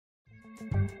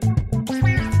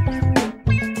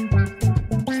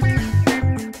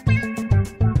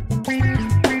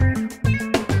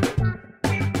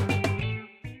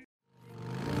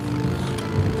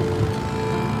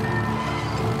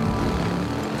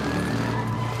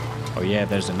Oh yeah,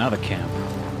 there's another camp.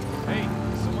 Hey,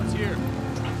 someone's here.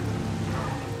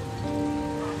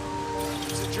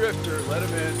 It's a drifter. Let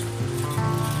him in.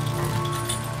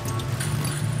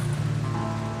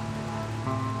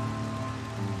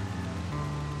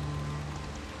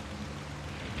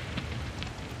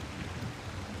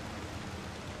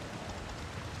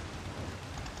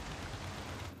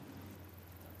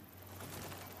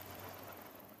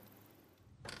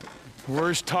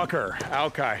 Where's Tucker?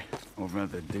 Alki. Over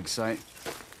at the dig site?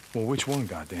 Well, which one,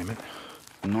 goddammit?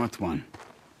 The north one.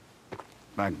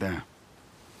 Back there.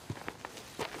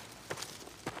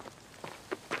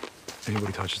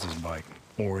 Anybody touches this bike,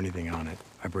 or anything on it,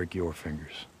 I break your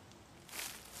fingers.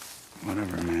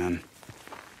 Whatever, man.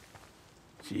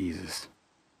 Jesus.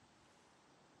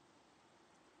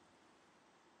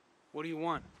 What do you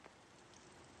want?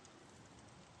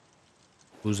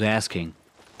 Who's asking?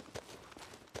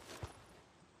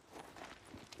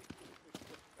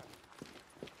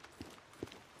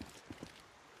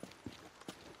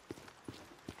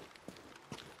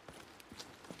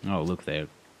 Oh, look, they're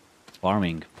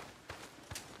farming.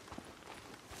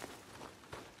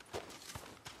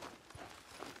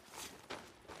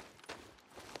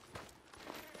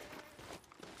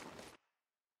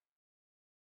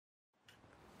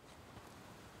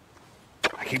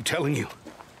 I keep telling you.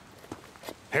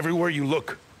 Everywhere you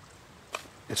look,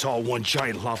 it's all one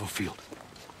giant lava field.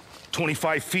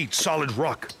 25 feet solid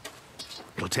rock.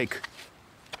 It'll take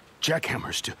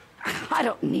jackhammers to... I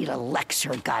don't need a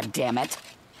lecture, goddammit.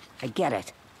 I get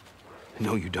it.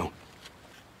 No, you don't.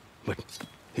 But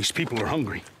these people are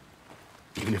hungry.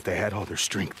 Even if they had all their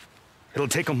strength. It'll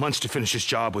take them months to finish this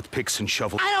job with picks and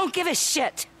shovels. I don't give a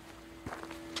shit!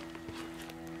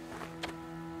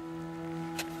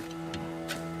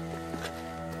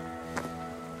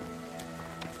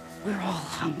 We're all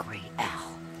hungry,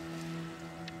 Al.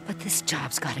 But this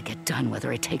job's gotta get done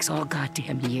whether it takes all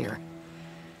goddamn year.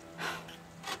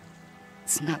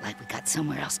 It's not like we got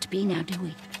somewhere else to be now, do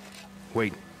we?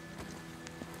 Wait.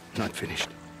 Not finished.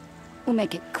 We'll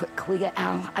make it quick, will ya,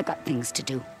 Al? I got things to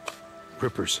do.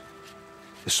 Rippers.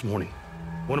 This morning,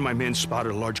 one of my men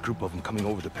spotted a large group of them coming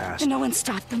over the pass. And no one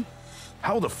stopped them?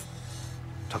 How the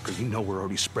Tucker, you know we're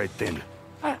already spread thin.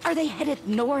 Are they headed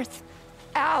north?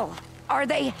 Al, are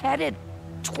they headed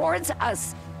towards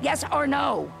us? Yes or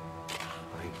no?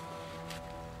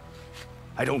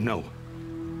 I don't know.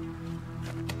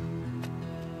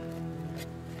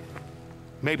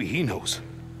 Maybe he knows.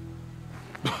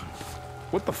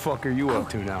 What the fuck are you up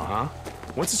to now, huh?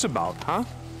 What's this about, huh?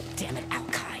 Damn it,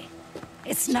 Alki.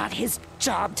 It's not his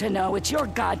job to know. It's your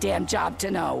goddamn job to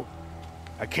know.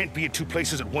 I can't be at two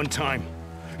places at one time.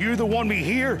 You either want me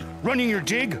here, running your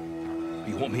dig, or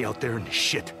you want me out there in the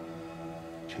shit,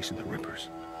 chasing the Rippers.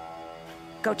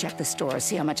 Go check the store,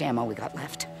 see how much ammo we got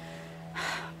left.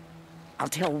 I'll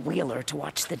tell Wheeler to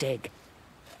watch the dig.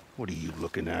 What are you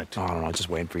looking at? I don't know, just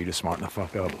waiting for you to smarten the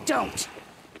fuck up. Don't!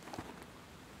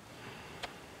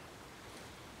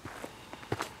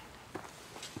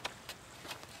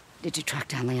 Did you track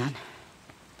down Leon?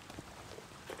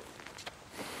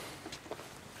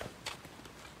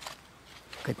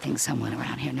 Good thing someone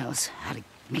around here knows how to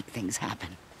make things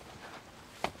happen.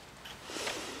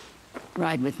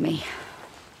 Ride with me.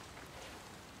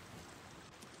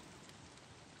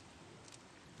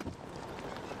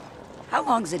 How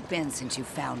long's it been since you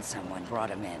found someone, brought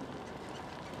him in?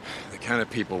 The kind of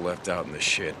people left out in the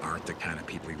shit aren't the kind of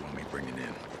people you want me bringing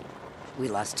in. We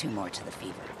lost 2 more to the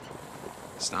fever.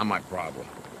 It's not my problem.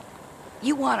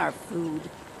 You want our food?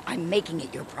 I'm making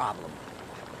it your problem.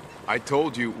 I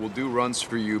told you we'll do runs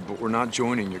for you, but we're not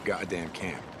joining your goddamn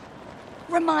camp.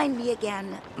 Remind me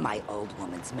again, my old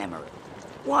woman's memory.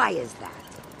 Why is that?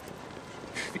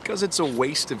 Because it's a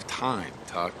waste of time,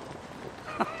 Tuck.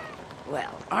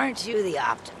 Well, aren't you the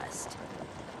optimist?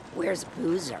 Where's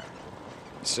Boozer?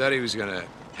 He said he was gonna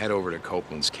head over to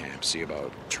Copeland's camp, see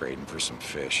about trading for some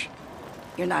fish.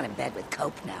 You're not in bed with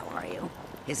Cope now, are you?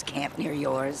 His camp near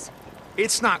yours?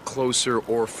 It's not closer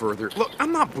or further. Look,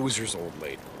 I'm not Boozer's old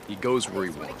lady. He goes where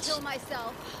he I wants. kill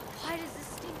myself. Why does this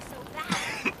stink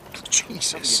so bad?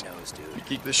 Jesus. Your nose, dude. You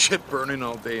keep the shit burning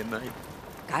all day and night.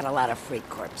 Got a lot of freak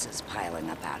corpses piling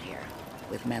up out here.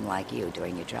 With men like you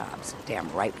doing your jobs.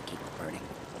 Damn right we keep it burning.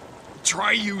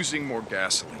 Try using more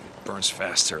gasoline. Burns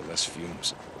faster, less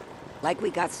fumes. Like we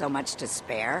got so much to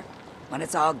spare? When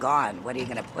it's all gone, what are you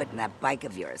gonna put in that bike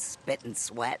of yours? Spit and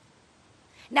sweat?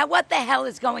 Now what the hell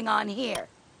is going on here?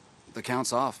 The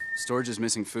count's off. Storage is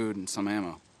missing food and some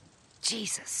ammo.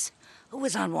 Jesus. Who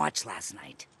was on watch last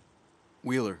night?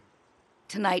 Wheeler,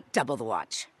 Tonight, double the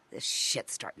watch. This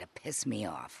shit's starting to piss me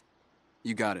off.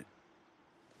 you got it.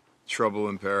 Trouble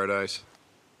in paradise?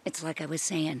 It's like I was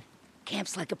saying.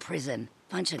 Camp's like a prison.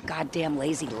 Bunch of goddamn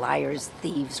lazy liars,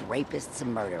 thieves, rapists,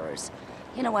 and murderers.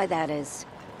 You know why that is?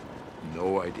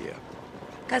 No idea.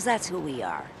 'Cause that's who we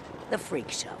are. The freak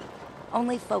show.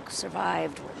 Only folks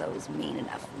survived were those mean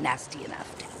enough, nasty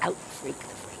enough to out-freak the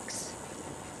freaks.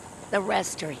 The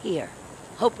rest are here.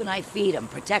 Hoping I feed them,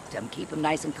 protect them, keep them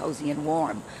nice and cozy and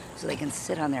warm, so they can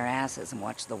sit on their asses and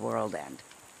watch the world end.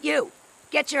 You!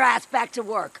 Get your ass back to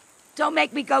work! Don't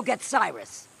make me go get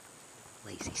Cyrus!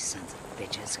 Lazy sons of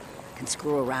bitches can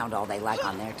screw around all they like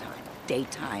on their time.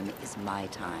 Daytime is my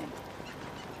time.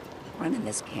 Running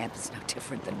this camp is no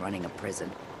different than running a prison.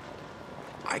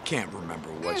 I can't remember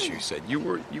what you said. You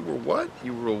were what?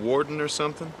 You were a warden or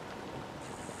something?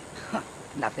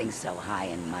 Nothing so high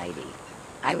and mighty.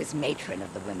 I was matron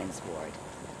of the women's ward.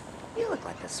 You look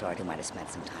like the sort who might have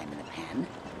spent some time in the pen,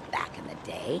 back in the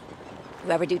day.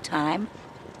 You ever do time?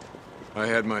 I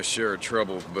had my share of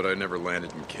trouble, but I never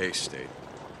landed in K-State.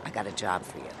 I got a job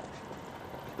for you.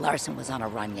 Larson was on a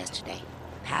run yesterday.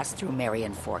 Passed through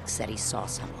Marion Fork, said he saw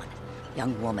someone.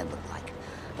 Young woman looked like,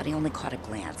 but he only caught a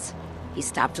glance. He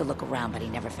stopped to look around, but he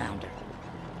never found her.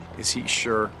 Is he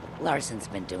sure? Larson's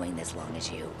been doing this long as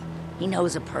you. He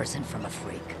knows a person from a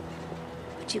freak.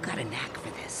 But you got a knack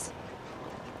for this.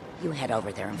 You head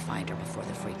over there and find her before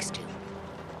the freaks do.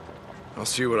 I'll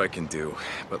see what I can do.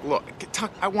 But look,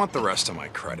 I want the rest of my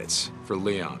credits for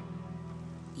Leon.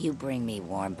 You bring me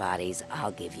warm bodies,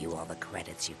 I'll give you all the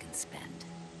credits you can spend.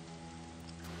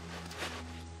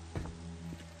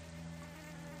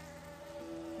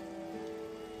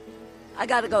 I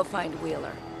gotta go find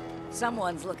Wheeler.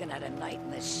 Someone's looking at a night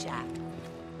in this shack.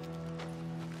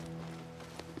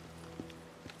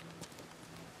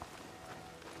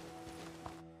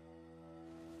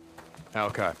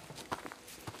 Alki.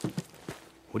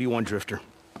 What do you want, Drifter?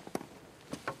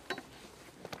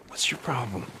 What's your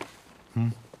problem?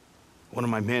 One of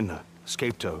my men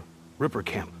escaped to Ripper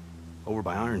Camp over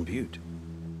by Iron Butte.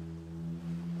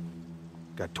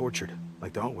 Got tortured,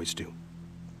 like they always do.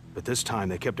 But this time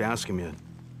they kept asking me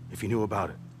if you knew about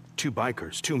it. 2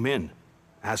 bikers, 2 men,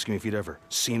 asking me if you'd ever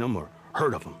seen them or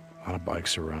heard of them. A lot of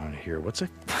bikes around here. What's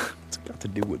it got to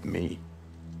do with me?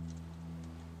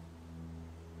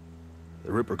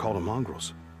 The Ripper called them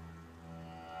mongrels.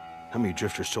 How many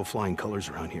drifters still flying colors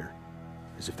around here?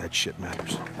 As if that shit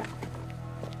matters.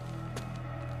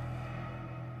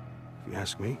 If you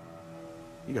ask me,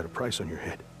 you got a price on your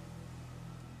head.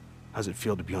 How's it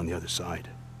feel to be on the other side?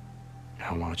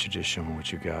 Now, why don't you just show me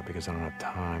what you got, because I don't have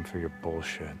time for your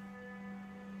bullshit.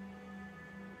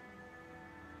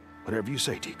 Whatever you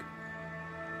say, Deke.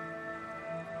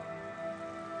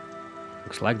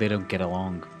 Looks like they don't get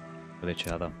along with each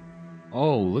other.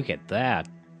 Oh, look at that.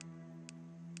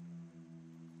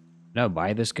 Did I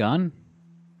buy this gun?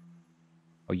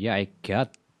 Oh yeah, I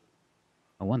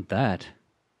want that.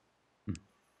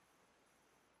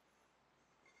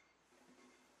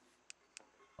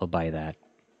 I'll buy that.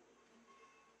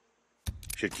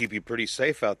 Should keep you pretty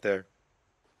safe out there.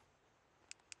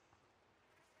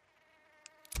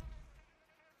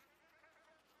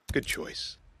 Good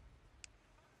choice.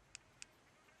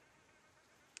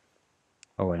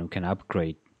 Oh, and we can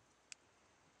upgrade.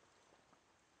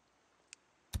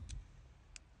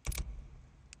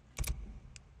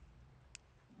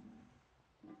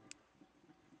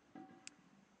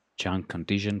 Junk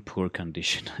condition, poor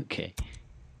condition. Okay.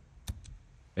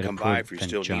 Better Come poor by if you than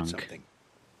still junk. need something.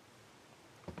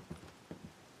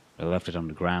 I left it on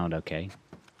the ground, okay.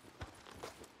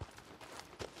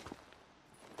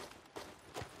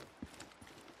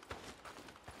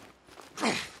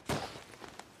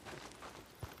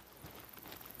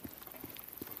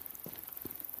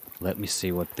 Let me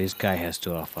see what this guy has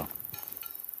to offer.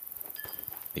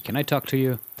 Hey, can I talk to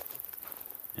you?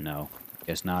 No,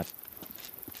 guess not.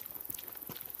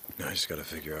 I just gotta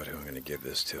figure out who I'm gonna give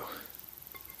this to.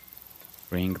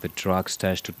 Bring the drug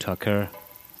stash to Tucker.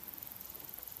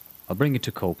 I'll bring it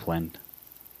to Copeland.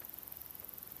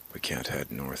 We can't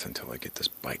head north until I get this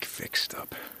bike fixed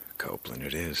up. Copeland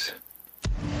it is.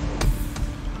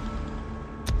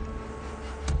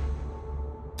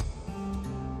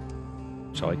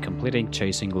 So completing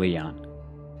chasing Leon.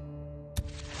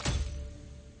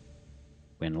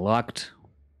 When locked,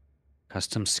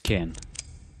 custom skin.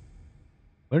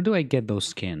 Where do I get those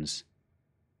skins?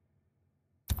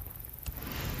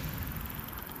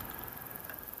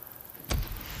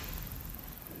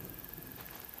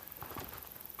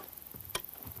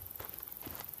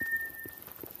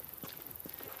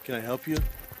 Can I help you?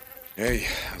 Hey,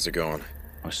 how's it going?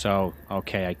 Oh, so,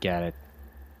 okay, I get it.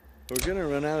 We're gonna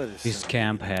run out of this. This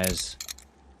camp has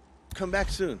Come back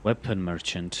soon. weapon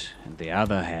merchant, and the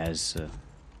other has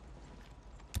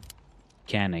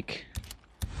mechanic.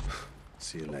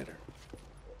 See you later.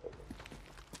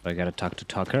 I gotta talk to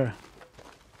Tucker,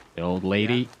 the old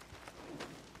lady. Yeah.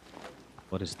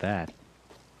 What is that?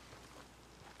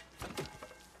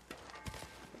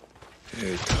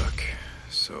 Hey, Tuck.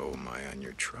 So, am I on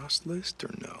your trust list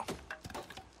or no?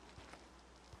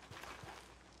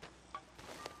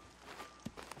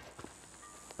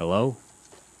 Hello?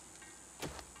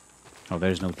 Oh,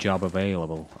 there's no job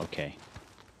available. Okay.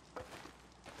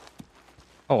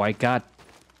 Oh, I got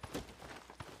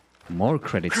more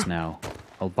credits now.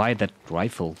 I'll buy that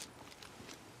rifle.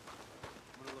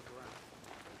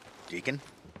 Deacon?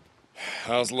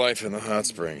 How's life in the hot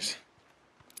springs?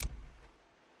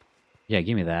 Yeah,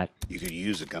 give me that. You could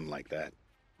use a gun like that.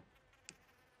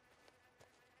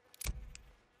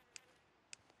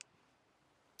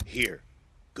 Here.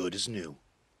 Good as new.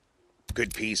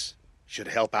 Good piece. Should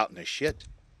help out in the shit.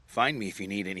 Find me if you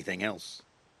need anything else.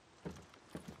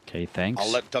 Okay, thanks.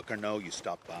 I'll let Tucker know you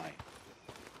stopped by.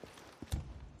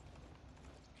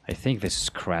 I think this is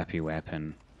a crappy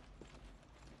weapon.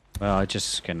 Well, I'm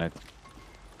just gonna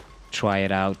try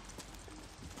it out.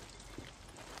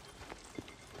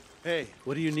 Hey,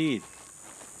 what do you need?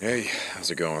 Hey,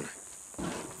 how's it going?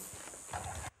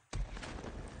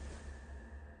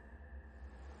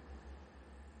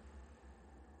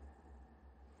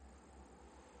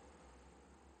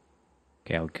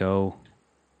 Okay, I'll go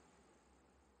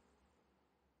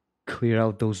clear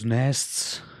out those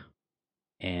nests.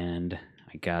 And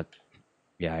I got...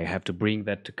 Yeah, I have to bring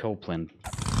that to Copeland.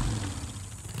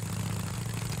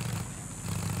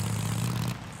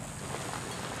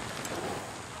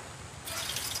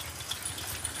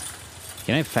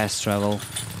 Can I fast travel?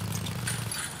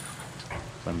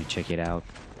 Let me check it out.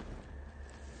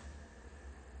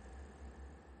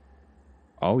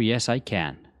 Oh, yes, I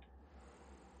can.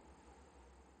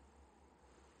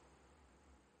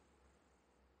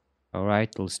 All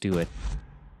right, let's do it.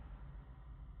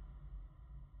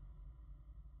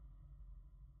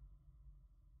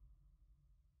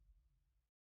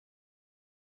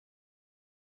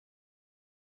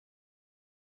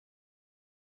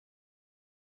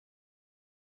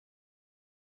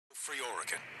 Free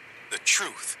Oregon. The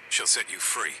truth shall set you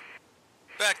free.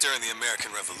 Back during the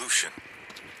American Revolution,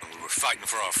 when we were fighting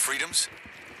for our freedoms,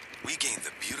 we gained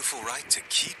the beautiful right to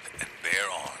keep and bear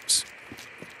arms.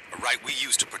 A right we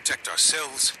used to protect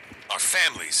ourselves, our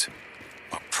families,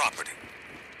 our property.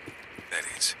 That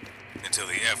is, until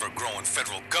the ever-growing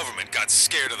federal government got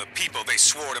scared of the people they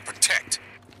swore to protect.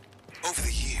 Over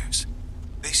the years,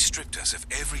 they stripped us of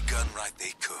every gun right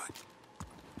they could,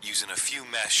 using a few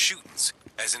mass shootings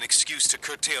as an excuse to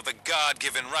curtail the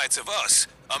God-given rights of us,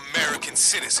 American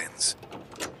citizens.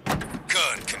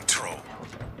 Gun control.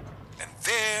 And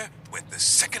there went the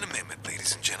Second Amendment,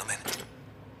 ladies and gentlemen.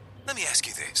 Let me ask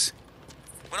you this.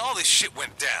 When all this shit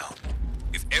went down,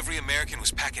 if every American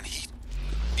was packing heat,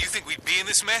 do you think we'd be in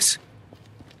this mess?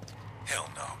 Hell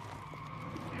no.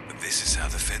 But this is how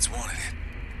the feds wanted it.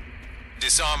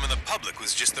 Disarming the public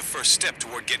was just the first step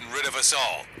toward getting rid of us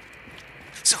all.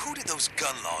 So who did those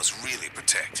gun laws really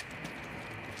protect?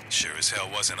 Sure as hell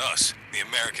wasn't us, the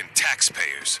American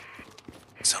taxpayers.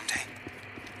 Someday,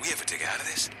 we ever dig out of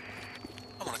this,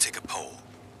 I want to take a poll.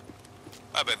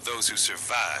 I bet those who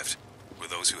survived were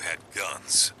those who had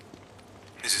guns.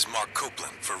 This is Mark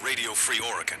Copeland for Radio Free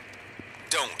Oregon.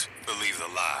 Don't believe the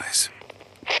lies.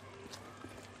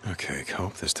 Okay,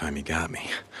 Cope, this time you got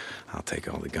me. I'll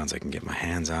take all the guns I can get my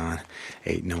hands on.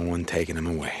 Ain't no one taking them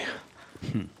away.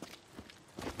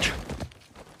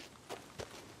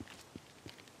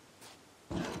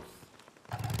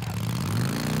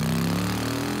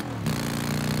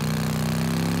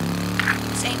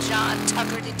 St. John,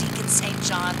 Tucker to Deacon St.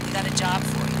 John. We got a job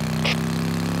for you.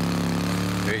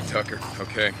 Hey, Tucker.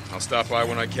 Okay, I'll stop by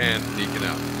when I can. Deacon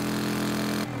out.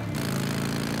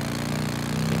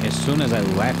 As soon as I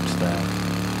left the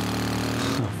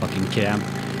fucking camp,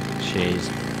 she's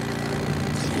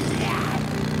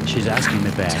asking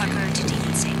me back. Tucker to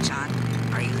Deacon St. John.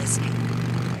 Are you listening?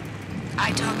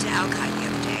 I talked to Alki the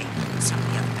other day, some of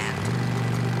the other men.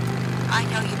 I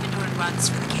know you've been doing runs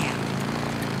for the camp.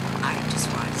 I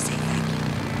just wanted to say thank you.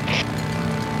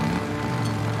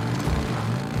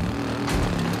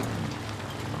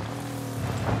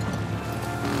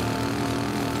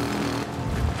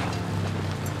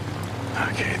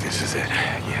 Okay, this is it.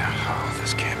 Yeah, oh,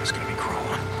 this camp is gonna be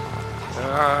crawling.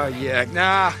 Yeah.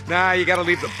 Nah, you gotta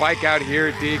leave the bike out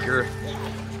here, Deke, or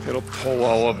it'll pull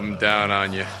all of them down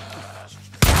on you.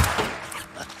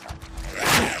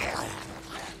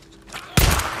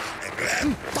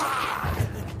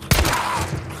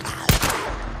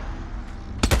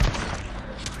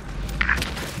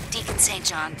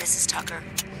 John, this is Tucker.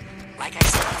 Like I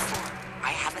said before,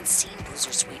 I haven't seen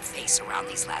Boozer's sweet face around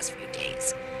these last few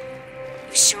days.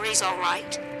 You sure he's all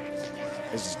right?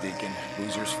 This is Deacon.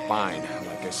 Boozer's fine.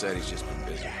 Like I said, he's just been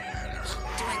busy.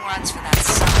 Doing runs for that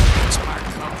son of a bitch, Mark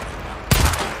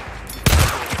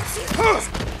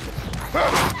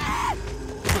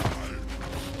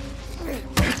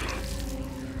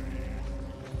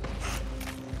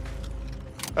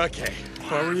Okay,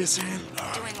 what were you saying?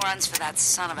 Doing runs for that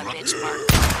son of a bitch, Mark.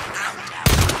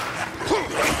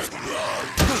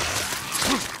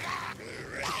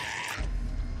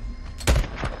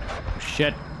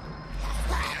 Shit.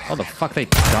 How the fuck they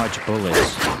dodge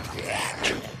bullets?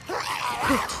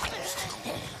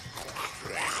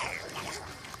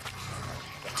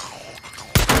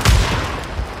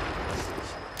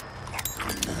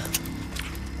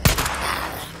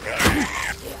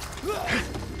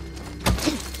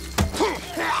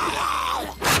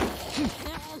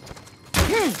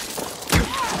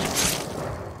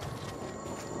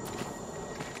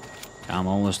 I'm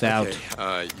almost out.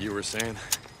 Okay, you were saying?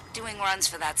 Doing runs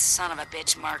for that son of a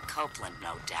bitch, Mark Copeland,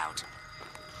 no doubt.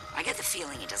 I get the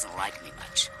feeling he doesn't like me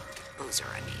much. Boozer,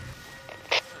 I mean.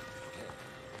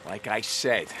 Like I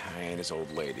said, I ain't his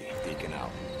old lady. Deacon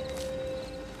out.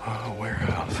 Oh,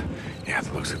 warehouse. Yeah,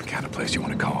 that looks like the kind of place you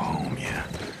want to call home, yeah.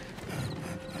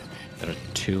 There are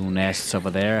 2 nests over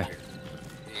there.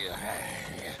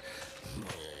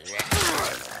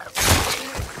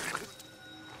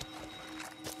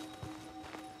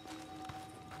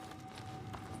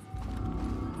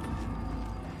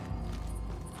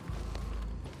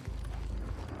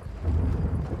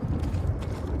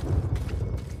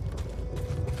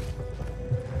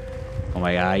 Oh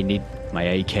my god, I need my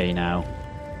AK now.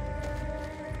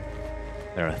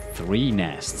 There are 3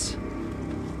 nests.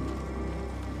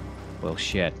 Well,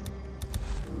 shit.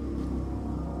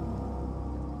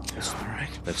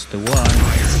 That's the one.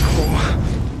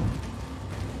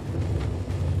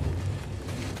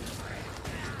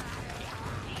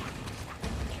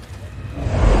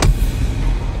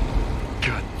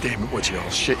 God damn it, would you all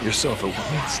shit yourself at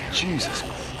once? Jesus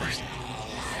Christ.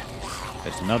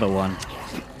 There's another one.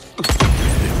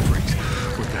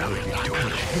 What the hell are you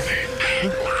doing?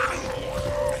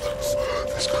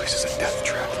 This place is a death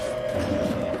trap.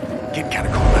 Getting kind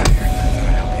of cold out here. Thought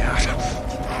I'd help you out.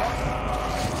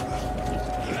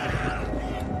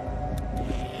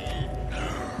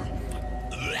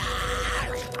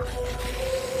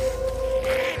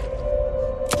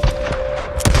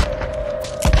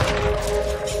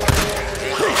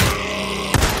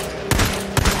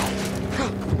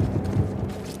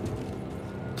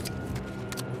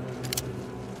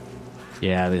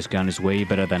 Yeah, this gun is way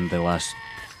better than the last.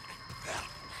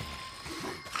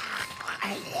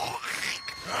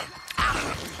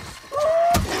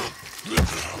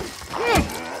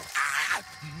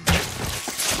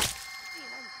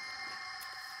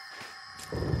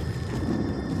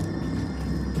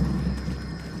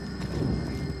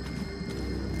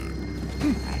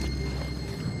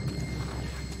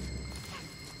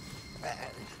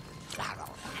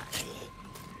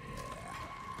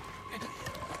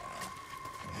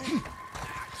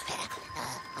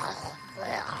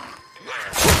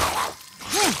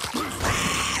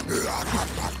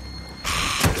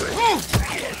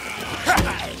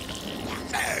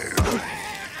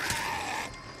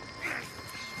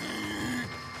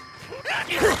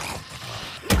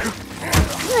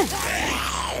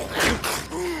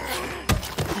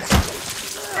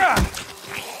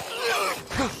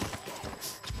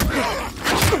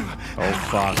 Oh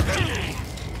fuck.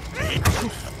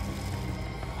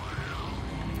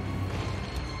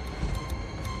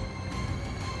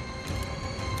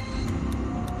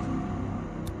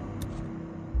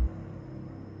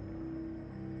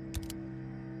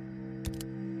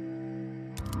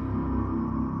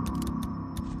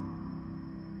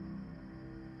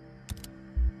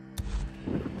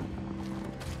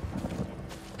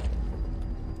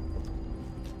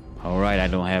 Alright, I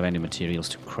don't have any materials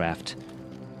to craft.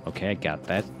 Okay, I got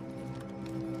that.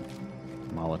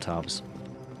 Molotovs.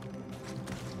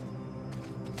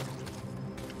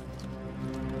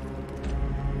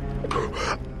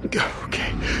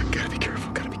 Okay, gotta be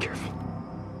careful, gotta be careful.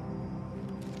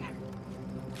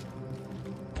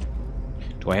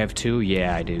 Do I have 2?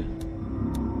 Yeah, I do.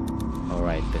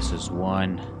 Alright, this is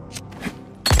 1.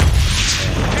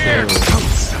 And 2.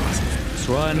 Let's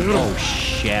run. Oh,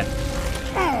 shit.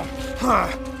 I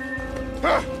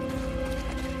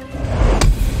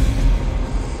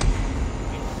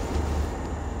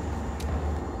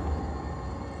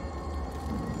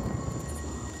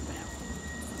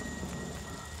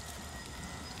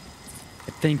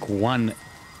think one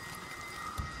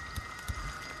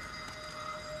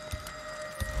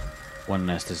One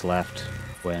nest is left.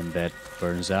 When that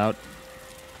burns out,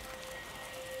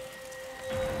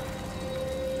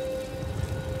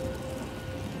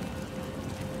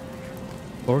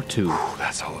 or two. Ooh,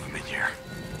 that's all of them in here.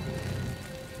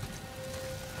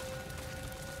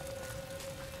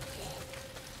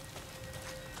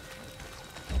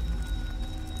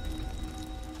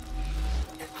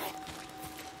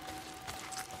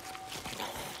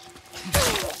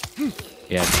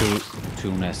 Yeah,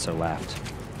 two nests are left.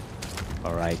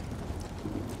 All right.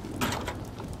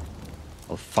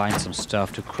 I'll find some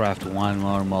stuff to craft one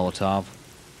more Molotov.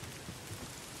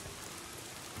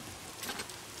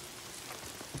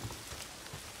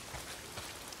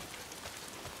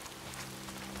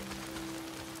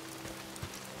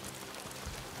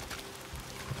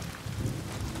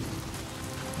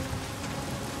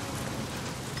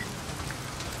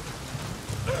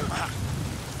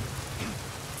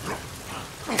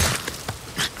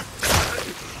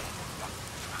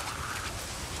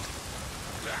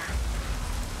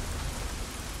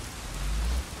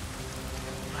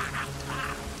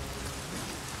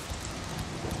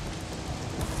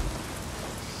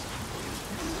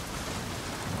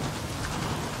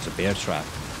 It's a bear trap.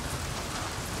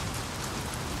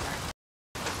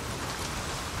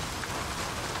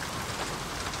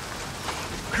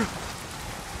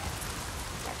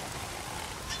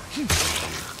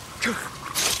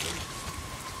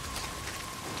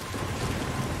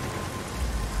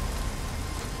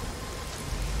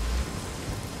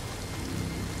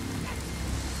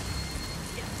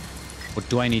 What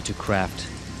do I need to craft?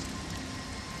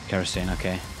 Kerosene,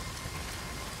 okay.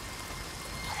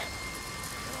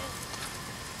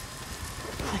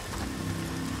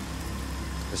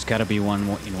 There's gotta be one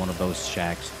more in one of those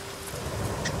shacks.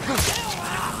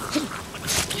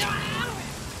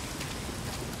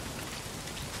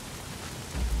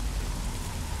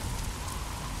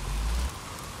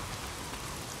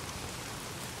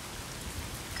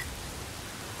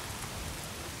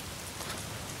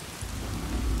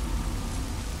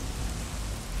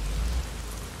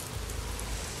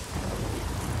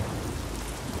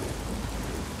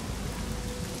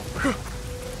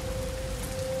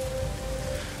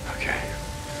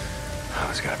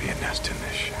 There's gotta be a nest in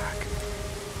this shack.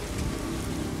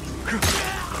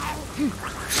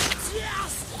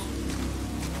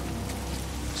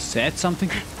 Said something?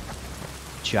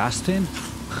 Justin?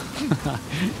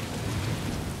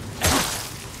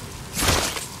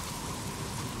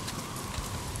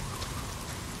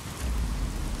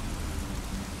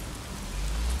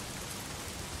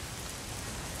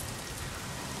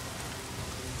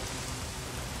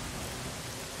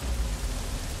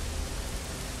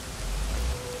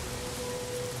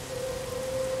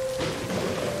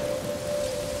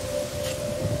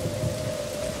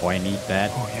 Oh, I need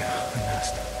that. Oh yeah, a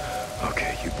nest.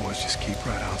 Okay, you boys just keep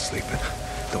right on sleeping.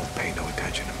 Don't pay no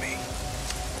attention to me.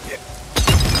 Yeah.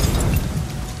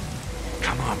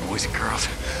 Come on, boys and girls.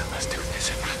 Let's do this.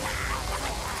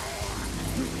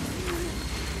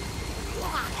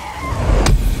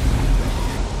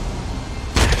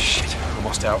 Shit,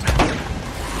 almost out.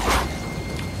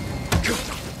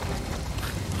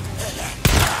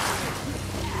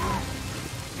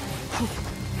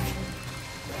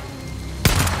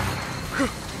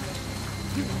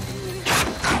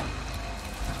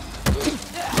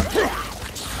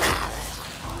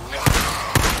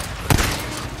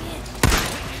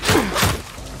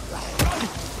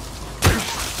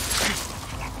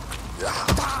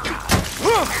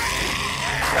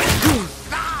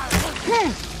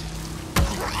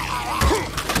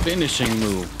 Finishing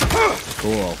move.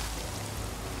 Cool.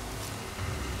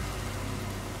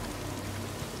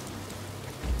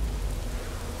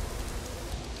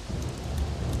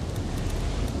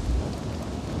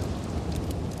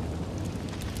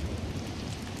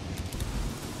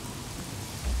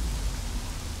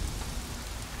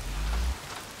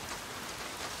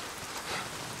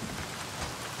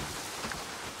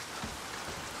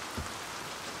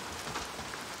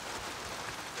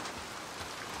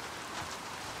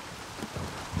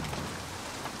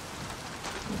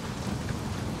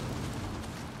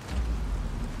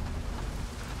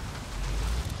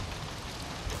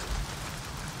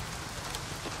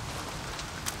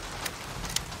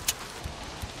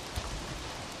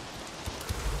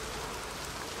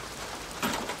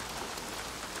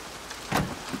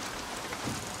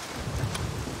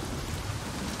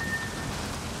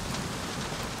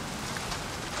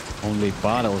 Only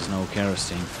bottles, no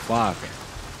kerosene. Fuck.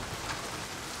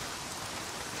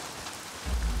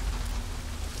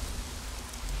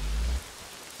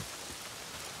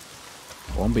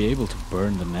 Won't be able to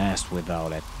burn the nest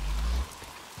without it.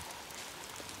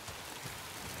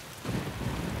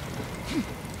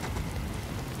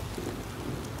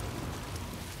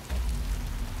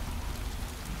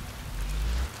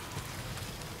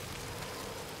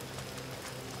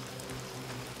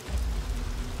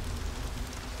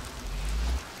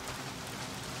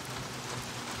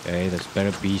 Okay, there's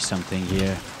better be something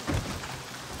here.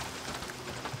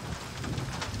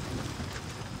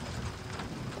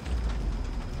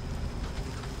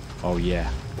 Oh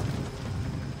yeah.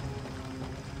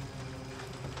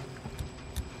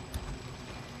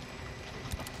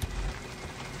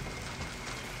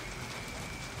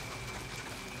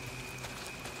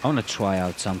 I want to try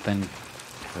out something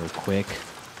real quick.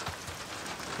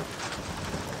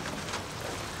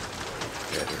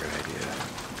 Better idea.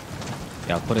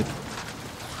 Yeah, I'll put it.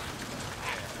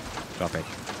 Drop it.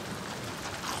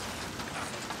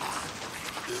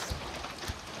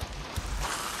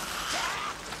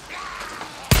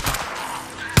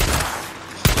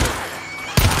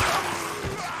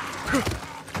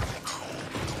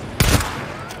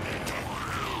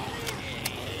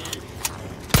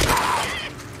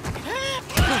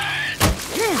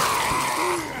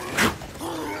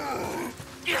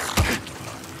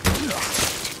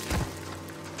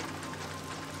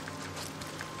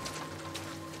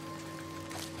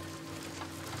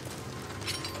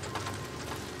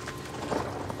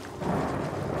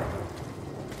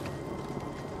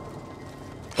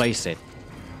 Place it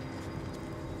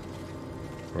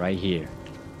right here.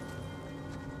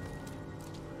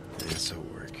 This'll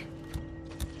work.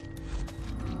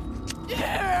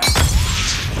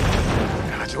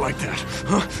 How'd you like that?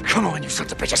 Huh? Come on, you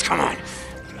sons of bitches, come on!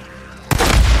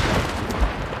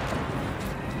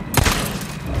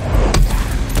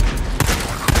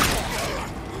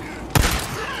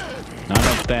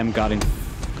 None of them got in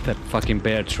that fucking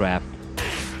bear trap.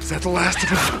 Is that the last of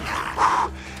them?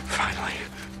 Finally.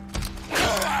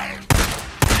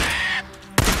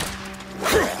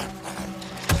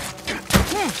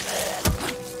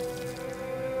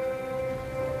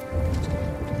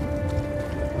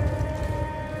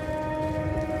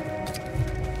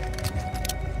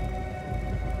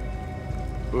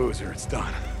 Boozer, it's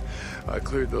done. I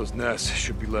cleared those nests.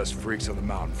 Should be less freaks on the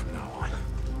mountain from now on.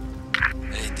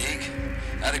 Hey, Deke.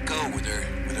 How'd it go? Were there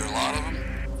a lot of them?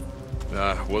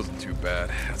 It wasn't too bad.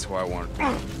 That's why I wanted...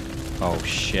 Oh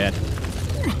shit.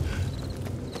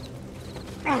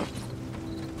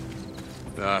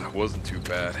 It wasn't too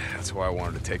bad. That's why I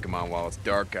wanted to take them on while it's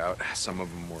dark out. Some of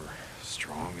them were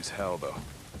strong as hell, though.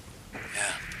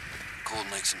 Yeah. Cold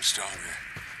makes them stronger.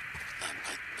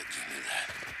 But you knew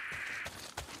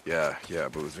that. Yeah,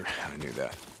 Boozer. I knew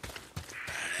that.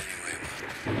 Anyway,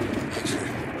 well,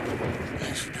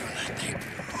 thanks for doing that, Deke.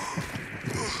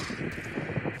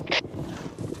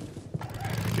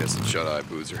 Guess it's shut-eye,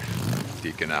 Boozer.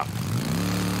 Deacon out.